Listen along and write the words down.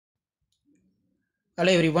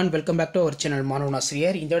Hello everyone, welcome back to our channel மாணவன்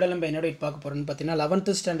ஆசிரியர். இந்த வீடியோல நம்ம என்னோட பார்க்க போறோம்னு பார்த்தீங்கன்னா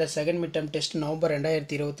 11th standard second mid term test November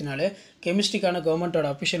 2024 கெமிஸ்ட்ரிக்கான கவர்மெண்டோட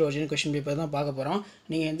அஃபிஷியல் ஒரிஜினல் क्वेश्चन பேப்பர் தான் பார்க்க போறோம்.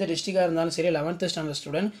 நீங்க எந்த டிஸ்ட்ரிக்டா இருந்தாலும் சரி 11th ஸ்டாண்டர்ட்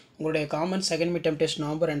ஸ்டூடண்ட் உங்களுடைய common second mid term test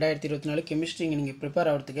November 2024 chemistry நீங்க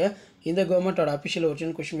ப்ரிப்பேர் ஆகிறதுக்கு இந்த கவர்மெண்டோட அஃபிஷியல்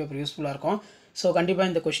ஒரிஜினல் क्वेश्चन பேப்பர் யூஸ்ஃபுல்லா இருக்கும். ஸோ கண்டிப்பாக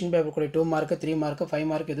இந்த கொஷின் பேப்பர் கூட 2 மார்க் 3 மார்க் 5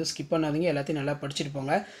 மார்க் எதுவும் ஸ்கிப் பண்ணாதீங்க, எல்லாத்தையும் நல்லா படிச்சுட்டு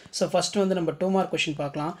போங்க. ஸோ ஃபர்ஸ்ட் வந்து நம்ம 2 மார்க் கொஷின்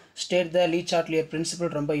பார்க்கலாம். ஸ்டேட் த லீ சார்ட்லியர்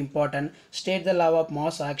பிரின்சிபல் ரொம்ப important. State the law of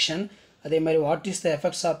mass action. அதே மாதிரி what is the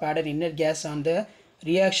effects of added inner case on the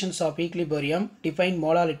reactions of ஈக்லிபோரியம், define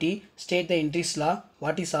molality, state the இன்ட்ரிஸ் law,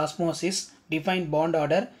 what is osmosis, define bond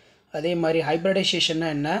order. அதே மாதிரி ஹைப்ரிடைசேஷன்னா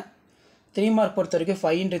என்ன. 3 mark பொறுத்த வரைக்கும்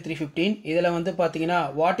 5 into 315. இதில் வந்து பார்த்தீங்கன்னா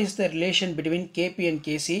what is the relation between KP and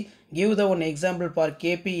KC, give the one example for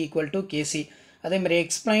KP equal to கேசி. அதே மாதிரி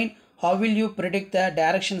explain how will you predict the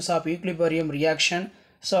directions of ஈக்லிபோரியம் reaction.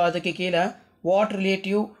 So அதுக்கு கீழே what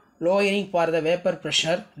relative lowering for the vapor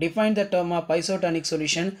pressure, define the term of isotonic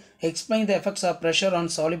solution, explain the effects of pressure on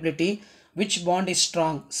solubility, which bond is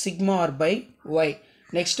strong, sigma or by y.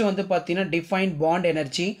 Next வந்து பார்த்தீங்கன்னா define bond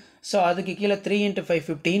energy. So அதுக்கு கீழே 3 into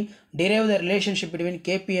 515, derive the relationship between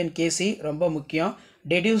Kp and Kc ரொம்ப முக்கியம்.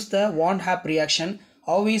 Deduce the Van Hoff reaction,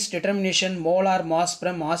 how is determination molar mass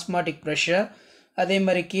from osmotic pressure. அதே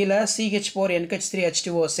மாதிரி கீழே CH4 NH3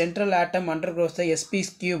 H2O central atom undergoes the sp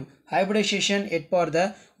cube hybridization at for the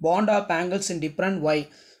bond of angles in different y.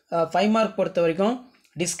 5 mark பொறுத்த வரைக்கும்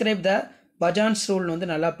describe the Bajan's rule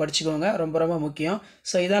வந்து நல்லா படிச்சுக்கோங்க, ரொம்ப ரொம்ப முக்கியம்.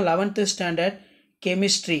 ஸோ இதான் 11th standard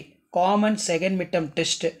chemistry common second mid term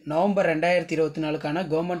test November 2024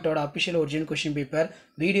 கவர்மெண்ட்டோட official original question paper.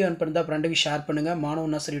 Video an பண்ணால் ஃப்ரெண்டுக்கு ஷேர் பண்ணுங்கள்.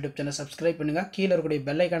 மாணவன் ஆசிரியர் யூடியூப் சேனல் சப்ஸ்கிரைப் பண்ணுங்கள். கீழே இருக்கக்கூடிய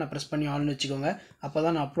பெல் ஐக்கானை ப்ரெஸ் பண்ணி ஆல்னு வச்சுக்கோங்க. அப்போ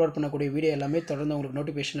தான் நான் அப்லோட் பண்ணக்கூடிய வீடியோ எல்லாமே தொடர்ந்து உங்களுக்கு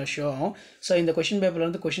நோட்டிஃபிகேஷனில் ஷோ ஆகும். ஸோ இந்த கொஷின் பேப்பரில்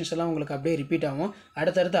வந்து கொஷின்ஸ் எல்லாம் உங்களுக்கு அப்படியே ரிப்பீட் ஆகும்.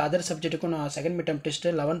 அடுத்தடுத்து அதர் சப்ஜெக்ட்டுக்கும் நான் second mid term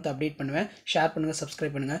test 11th update பண்ணுவேன். ஷேர் பண்ணுங்கள்,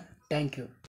 சப்ஸ்கிரைப் பண்ணுங்கள். தேங்க்யூ.